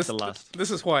going to give up the lust.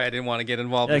 This is why I didn't want to get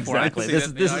involved before. Exactly.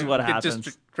 This is what happens.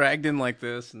 Just dragged in like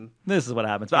this, and this is what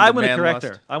happens. But I want to correct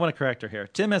lust. her. I want to correct her here.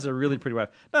 Tim has a really pretty wife.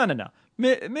 No.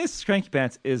 Miss Cranky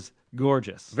Pants is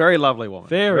gorgeous. Very lovely woman.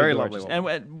 Very lovely gorgeous.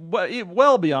 woman. And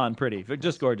well beyond pretty.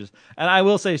 Just gorgeous. And I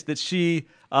will say that she,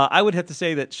 I would have to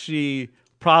say that she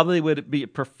probably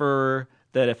would prefer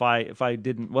that if I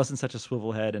wasn't such a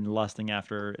swivel head and lusting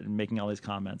after her and making all these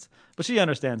comments. But she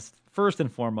understands, first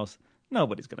and foremost,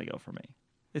 nobody's going to go for me.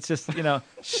 It's just,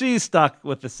 she's stuck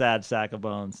with the sad sack of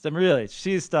bones. And really,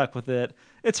 she's stuck with it.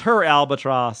 It's her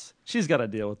albatross. She's got to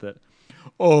deal with it.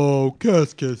 Oh,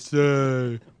 qu'est-ce que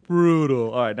c'est?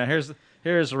 Brutal. All right, now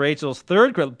here's Rachel's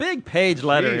third big page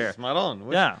letter here.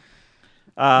 Madon.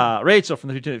 Yeah. Rachel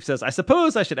from the 2 says, I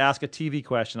suppose I should ask a TV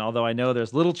question, although I know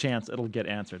there's little chance it'll get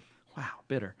answered. Wow,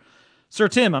 bitter. Sir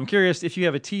Tim, I'm curious if you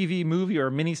have a TV, movie, or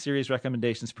miniseries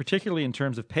recommendations, particularly in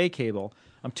terms of pay cable.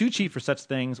 I'm too cheap for such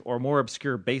things, or more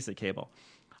obscure basic cable.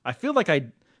 I feel like I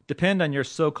depend on your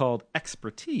so-called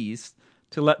expertise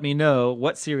to let me know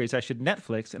what series I should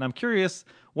Netflix, and I'm curious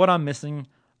what I'm missing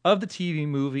of the TV,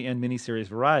 movie, and miniseries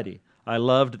variety. I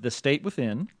loved The State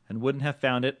Within and wouldn't have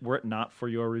found it were it not for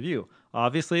your review.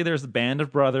 Obviously, there's the Band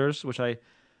of Brothers, which I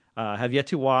have yet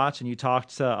to watch, and you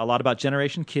talked a lot about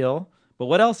Generation Kill, but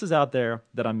what else is out there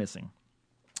that I'm missing?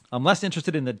 I'm less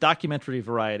interested in the documentary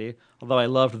variety, although I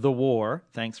loved The War,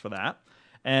 thanks for that,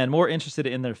 and more interested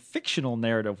in the fictional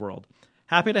narrative world.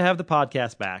 Happy to have the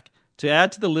podcast back. To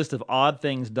add to the list of odd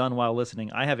things done while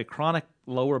listening, I have a chronic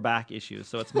lower back issue,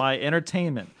 so it's my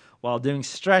entertainment while doing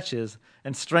stretches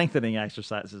and strengthening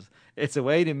exercises. It's a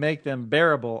way to make them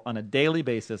bearable on a daily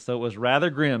basis, so it was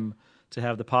rather grim to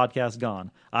have the podcast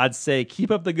gone. I'd say keep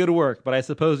up the good work, but I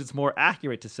suppose it's more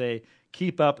accurate to say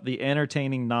keep up the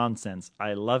entertaining nonsense.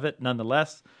 I love it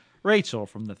nonetheless. Rachel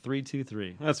from the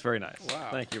 323. That's very nice. Wow.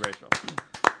 Thank you, Rachel.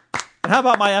 And how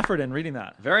about my effort in reading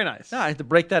that? Very nice. Yeah, I had to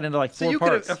break that into like So four you could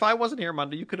parts. have, if I wasn't here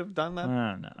Monday, you could have done that.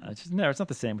 No, it's just it's not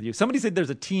the same with you. Somebody said there's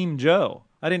a Team Joe.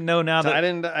 I didn't know now that. I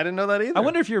didn't know that either. I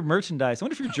wonder if your merchandise. I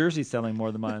wonder if your jersey's selling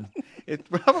more than mine.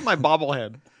 How about my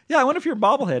bobblehead? Yeah, I wonder if your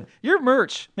bobblehead, your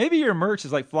merch, maybe your merch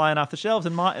is like flying off the shelves.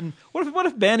 And what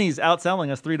if Benny's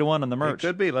outselling us 3-1 on the merch? It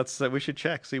could be. We should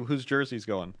check. See whose jersey's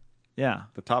going. Yeah,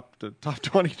 The top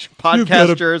 20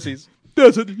 podcast jerseys.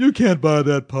 That's it. You can't buy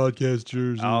that podcast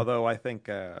jersey. Although I think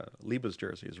Liba's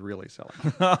jersey is really selling.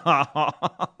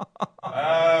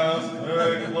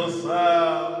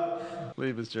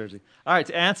 Liba's jersey. All right,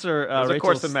 to answer Of Rachel's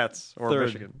course, the Mets or third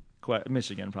Michigan.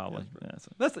 Michigan, probably. Yeah,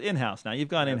 so that's in-house now. You've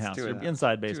gone in-house. two You're in-house.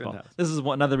 inside Two baseball. in-house. This is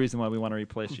another reason why we want to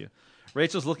replace you.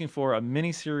 Rachel's looking for a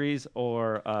miniseries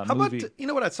or a How movie. about, you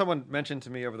know what someone mentioned to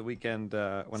me over the weekend when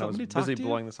I was Somebody talked busy to you?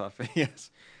 blowing this off?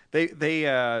 Yes. They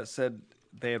said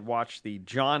they had watched the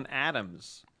John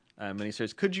Adams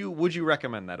miniseries. Would you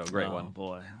recommend that? A great one.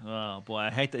 Oh boy,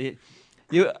 I hate that.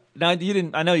 You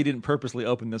didn't. I know you didn't purposely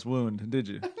open this wound, did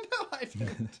you? No, I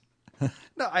didn't.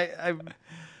 No, I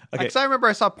Okay. Because I remember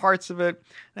I saw parts of it,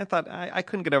 and I thought I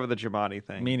couldn't get over the Giamatti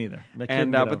thing. Me neither. I couldn't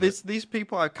And get but over it. these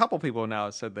people, a couple people now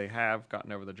have said they have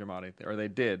gotten over the Giamatti thing, or they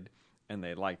did, and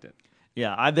they liked it.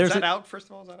 Yeah, Is there's that out? First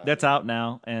of all, is that out? That's out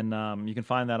now, and you can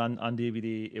find that on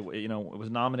DVD. It was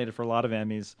nominated for a lot of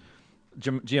Emmys.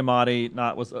 Giamatti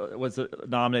was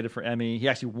nominated for Emmy. He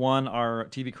actually won our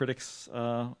TV Critics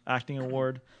Acting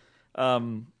Award. God,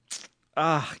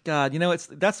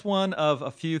 that's one of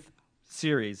a few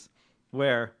series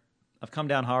where I've come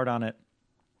down hard on it.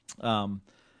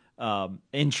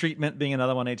 In Treatment being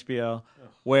another one, HBO,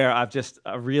 where I've just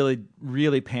really,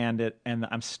 really panned it, and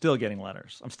I'm still getting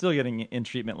letters. I'm still getting In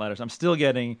Treatment letters. I'm still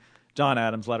getting John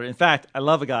Adams letter. In fact, I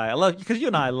love a guy. Because you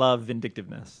and I love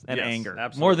vindictiveness and Yes, anger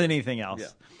absolutely. more than anything else. Yeah.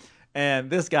 And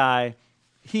this guy,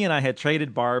 he and I had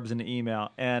traded barbs in the email,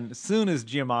 and as soon as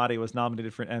Giamatti was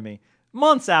nominated for an Emmy,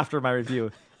 months after my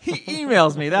review, he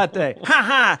emails me that day. Ha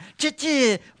ha!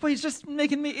 Ch-ch! Well, he's just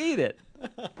making me eat it.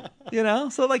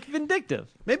 So like vindictive.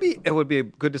 Maybe it would be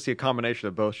good to see a combination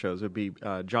of both shows. It would be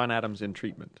John Adams In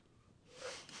Treatment.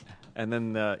 And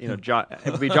then, it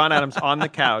would be John Adams on the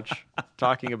couch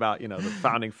talking about, the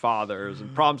founding fathers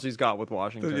and problems he's got with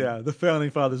Washington. Yeah, the founding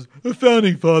fathers. The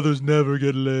founding fathers never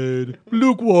get laid.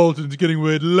 Luke Walton's getting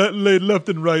laid left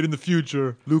and right in the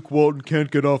future. Luke Walton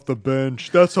can't get off the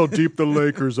bench. That's how deep the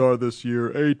Lakers are this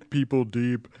year. 8 people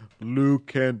deep. Luke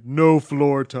can't. No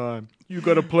floor time. You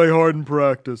got to play hard in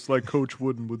practice, like Coach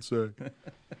Wooden would say.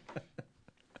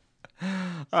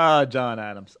 John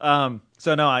Adams.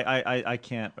 So no, I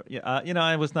can't.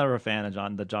 I was never a fan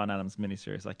of the John Adams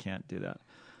miniseries. I can't do that.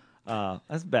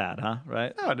 That's bad, huh?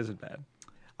 Right? No, it isn't bad.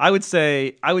 I would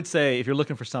say if you're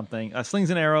looking for something,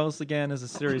 Slings and Arrows again is a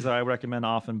series that I recommend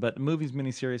often, but movies,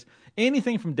 miniseries,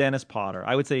 anything from Dennis Potter.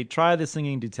 I would say try The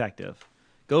Singing Detective.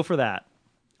 Go for that.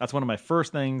 That's one of my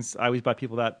first things. I always buy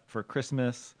people that for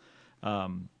Christmas.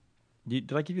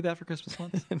 Did I give you that for Christmas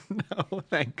once? No,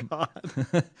 thank God.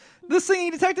 The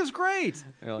Singing Detective's great.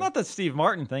 Really? Not the Steve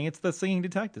Martin thing. It's The Singing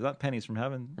Detective, not Pennies from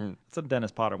Heaven. It's a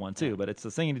Dennis Potter one too, but it's The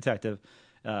Singing Detective.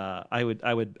 I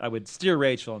would steer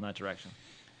Rachel in that direction.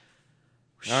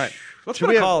 All right, Let's Should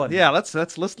put a we call in. Yeah,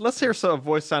 let's hear some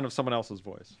voice sound of someone else's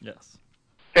voice. Yes.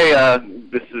 Hey,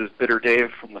 this is Bitter Dave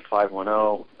from the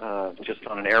 510. Just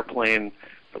on an airplane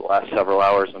for the last several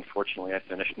hours. Unfortunately, I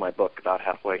finished my book about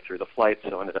halfway through the flight,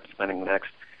 so I ended up spending the next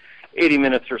 80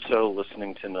 minutes or so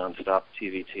listening to nonstop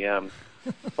TVTM.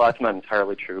 Well, that's not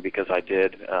entirely true because I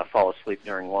did fall asleep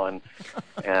during one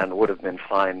and would have been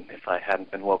fine if I hadn't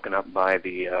been woken up by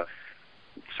the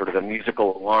sort of a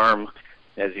musical alarm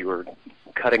as you were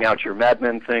cutting out your Mad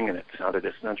Men thing, and it sounded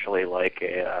essentially like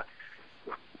a...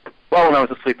 well, when I was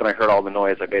asleep and I heard all the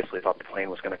noise, I basically thought the plane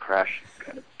was going to crash.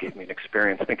 Kind of gave me an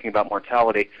experience thinking about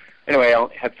mortality. Anyway, I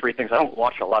had three things. I don't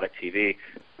watch a lot of TV,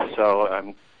 so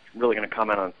I'm really going to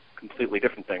comment on completely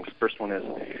different things. First one is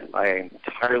I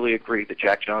entirely agree that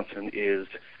Jack Johnson is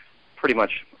pretty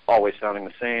much always sounding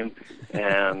the same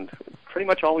and pretty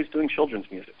much always doing children's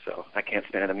music, so I can't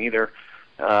stand him either.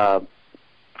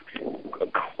 A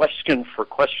question for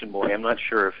Question Boy. I'm not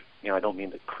sure if, I don't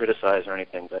mean to criticize or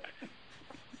anything, but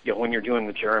when you're doing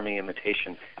the Jeremy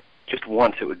imitation, just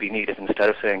once it would be neat if instead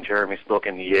of saying Jeremy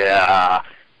spoken, yeah,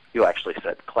 you actually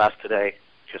said class today.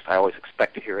 Just I always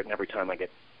expect to hear it, and every time I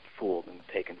get fooled and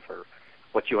taken for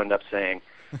what you end up saying.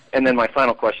 And then my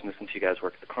final question is, since you guys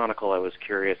work at the Chronicle, I was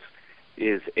curious,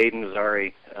 is Aiden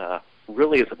Mazzari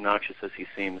really as obnoxious as he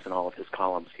seems in all of his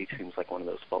columns? He seems like one of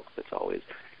those folks that's always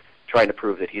trying to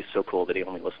prove that he's so cool that he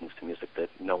only listens to music that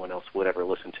no one else would ever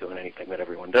listen to, and anything that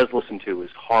everyone does listen to is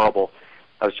horrible.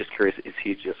 I was just curious, is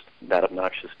he just that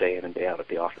obnoxious day in and day out at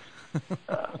the office?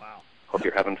 Wow. Hope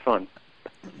you're having fun.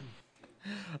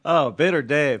 Oh, Bitter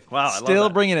Dave. Wow, I love Still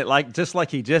that. bringing it like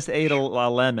he just ate a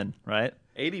lemon, right?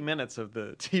 80 minutes of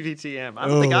the TVTM. I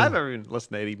don't think I've ever even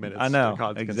listened to 80 minutes. I know,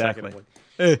 consecutively.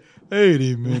 exactly. Hey,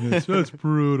 80 minutes. That's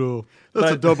brutal.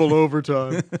 That's a double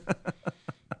overtime.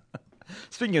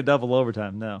 Speaking of double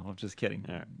overtime, no, I'm just kidding.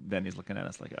 Benny's looking at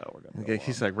us like, oh, we're going to Okay,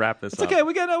 he's like, wrap this It's up. okay.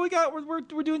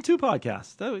 We're doing two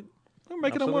podcasts. We're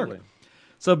making them Absolutely. work.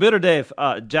 So Bitter Dave,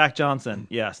 Jack Johnson.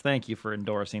 Yes, thank you for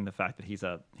endorsing the fact that he's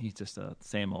just a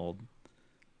same old.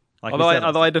 Like we said,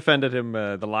 Although I defended him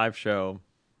the live show,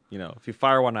 if you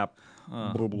fire one up,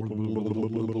 no,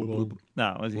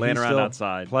 he's laying around still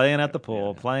outside. playing at the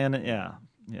pool, playing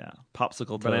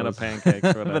popsicle toes, banana pancakes,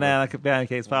 whatever. banana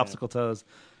pancakes, popsicle toes.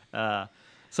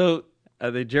 So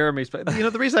the Jeremy's.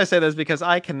 The reason I say that is because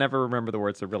I can never remember the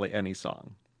words to really any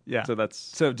song. yeah, So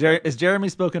that's is Jeremy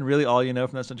Spoken really all you know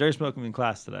from that? So Jeremy Spoken in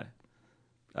class today.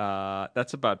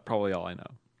 that's about probably all I know.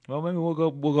 Well, maybe we'll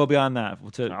go beyond that.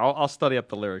 I'll study up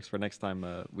the lyrics for next time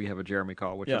we have a Jeremy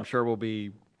call, which Yeah. I'm sure will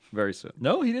be very soon.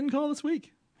 No, he didn't call this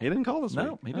week. He didn't call this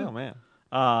No, week. he didn't. Oh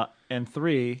man. And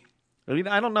three,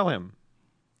 I don't know him.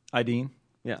 Ideen.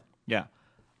 Yeah. Yeah.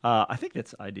 I think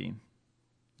that's Ideen.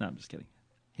 No, I'm just kidding.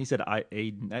 He said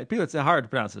Aiden. It's hard to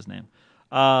pronounce his name.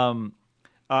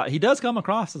 He does come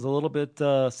across as a little bit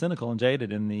cynical and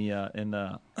jaded in the.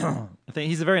 I think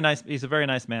he's a very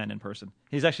nice man in person.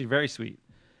 He's actually very sweet.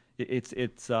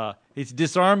 It's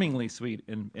disarmingly sweet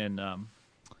in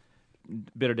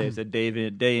Bitter Days that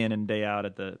day in and day out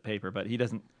at the paper, but he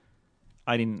doesn't.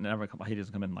 He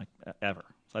doesn't come in like ever.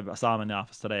 So I saw him in the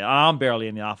office today. I'm barely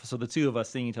in the office, so the two of us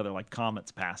seeing each other like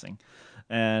comets passing,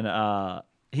 and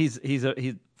he's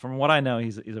from what I know,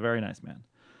 he's a very nice man.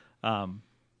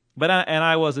 But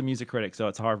I was a music critic, so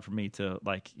it's hard for me to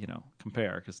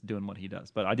compare because doing what he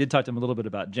does. But I did talk to him a little bit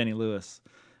about Jenny Lewis,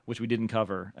 which we didn't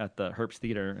cover at the Herbst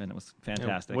Theater, and it was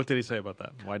fantastic. What did he say about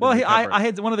that? Why didn't Well, he cover it? I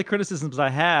had one of the criticisms I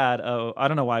had. I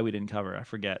don't know why we didn't cover it. I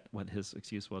forget what his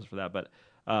excuse was for that, but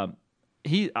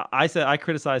I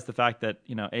criticized the fact that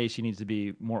she needs to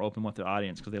be more open with the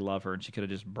audience because they love her, and she could have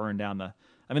just burned down the.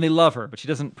 I mean, they love her, but she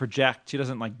doesn't project. She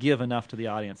doesn't give enough to the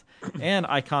audience. And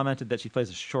I commented that she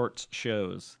plays short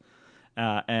shows,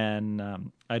 and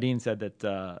Ideen said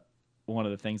that one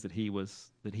of the things that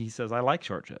he says, I like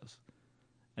short shows.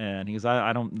 And he goes,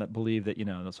 I don't believe that,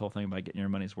 this whole thing about getting your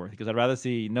money's worth. Because I'd rather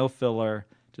see no filler,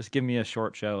 just give me a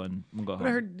short show and we'll go home.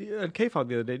 I heard at KFOG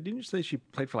the other day, didn't you say she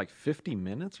played for like 50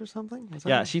 minutes or something? Was that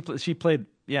Yeah, right? she played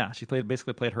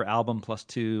her album plus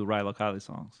 2 Rilo Kiley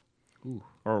songs. Ooh.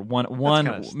 Or one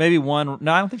kinda maybe one.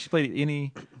 No, I don't think she played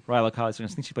any. Rilo Kiley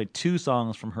songs. I think she played 2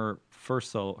 songs from her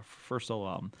first solo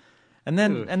album, and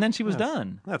then she was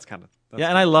done. That's kind of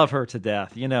and I love her to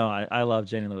death. You know, I love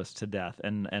Janie Lewis to death,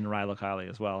 and Rilo Kiley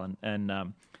as well. And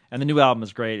the new album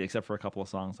is great, except for a couple of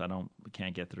songs I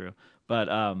can't get through.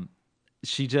 But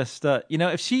she just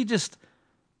if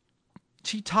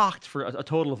she talked for a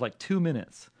total of like 2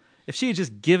 minutes. If she had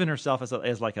just given herself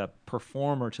as like a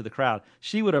performer to the crowd,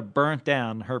 she would have burnt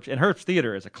down Herbst. And Herbst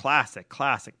Theater is a classic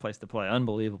place to play.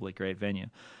 Unbelievably great venue.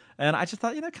 And I just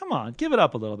thought, come on, give it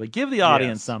up a little bit. Give the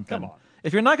audience something. Come on.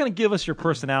 If you're not going to give us your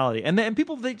personality, and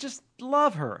people, they just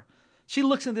love her. She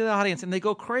looks into the audience and they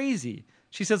go crazy.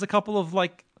 She says a couple of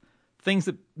like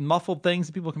muffled things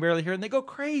that people can barely hear, and they go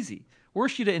crazy. Were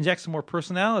she to inject some more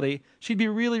personality, she'd be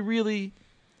really, really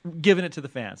giving it to the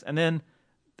fans. And then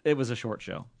it was a short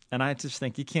show. And I just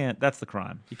think you can't. That's the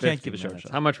crime. You can't give a short show.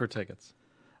 How much were tickets?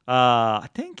 I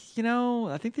think they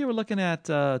were looking at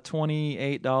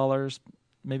 $28,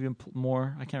 maybe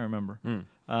more. I can't remember.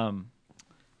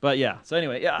 But yeah. So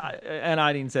anyway, and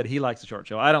Ideen said he likes a short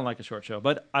show. I don't like a short show,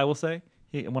 but I will say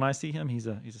when I see him, he's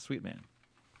a sweet man.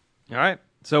 All right.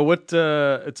 So what?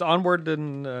 It's onward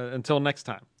until next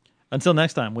time. Until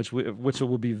next time, which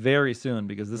will be very soon,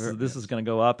 because this is going to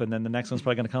go up, and then the next one's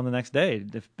probably going to come the next day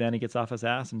if Benny gets off his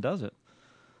ass and does it.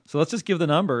 So let's just give the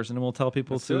numbers, and then we'll tell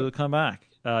people to come back.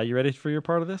 You ready for your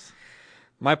part of this?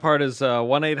 My part is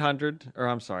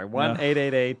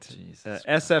 1-888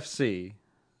 SFC,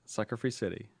 Sucker Free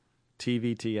City,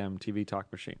 TVTM, TV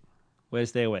Talk Machine. Way to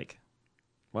stay awake.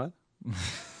 What?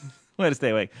 Way to stay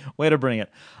awake. Way to bring it.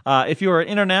 If you're an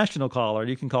international caller,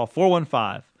 you can call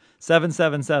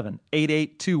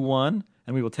 415-777-8821,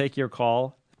 and we will take your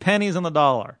call. Pennies on the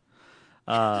dollar.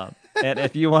 And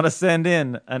if you want to send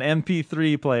in an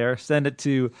MP3 player, send it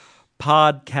to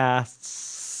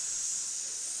podcasts,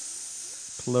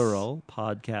 plural,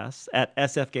 podcasts, at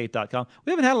sfgate.com.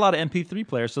 We haven't had a lot of MP3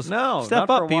 players, so step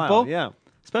up, people. Yeah.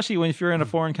 Especially if you're in a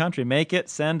foreign country. Make it,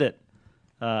 send it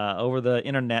over the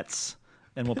internets,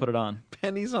 and we'll put it on.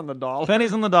 Pennies on the dollar.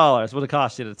 Pennies on the dollar is what it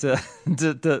costs you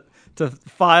to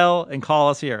file and call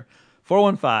us here.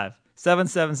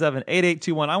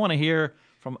 415-777-8821. I want to hear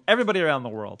from everybody around the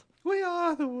world. We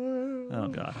are the world. Oh,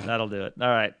 God. That'll do it. All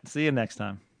right. See you next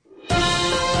time.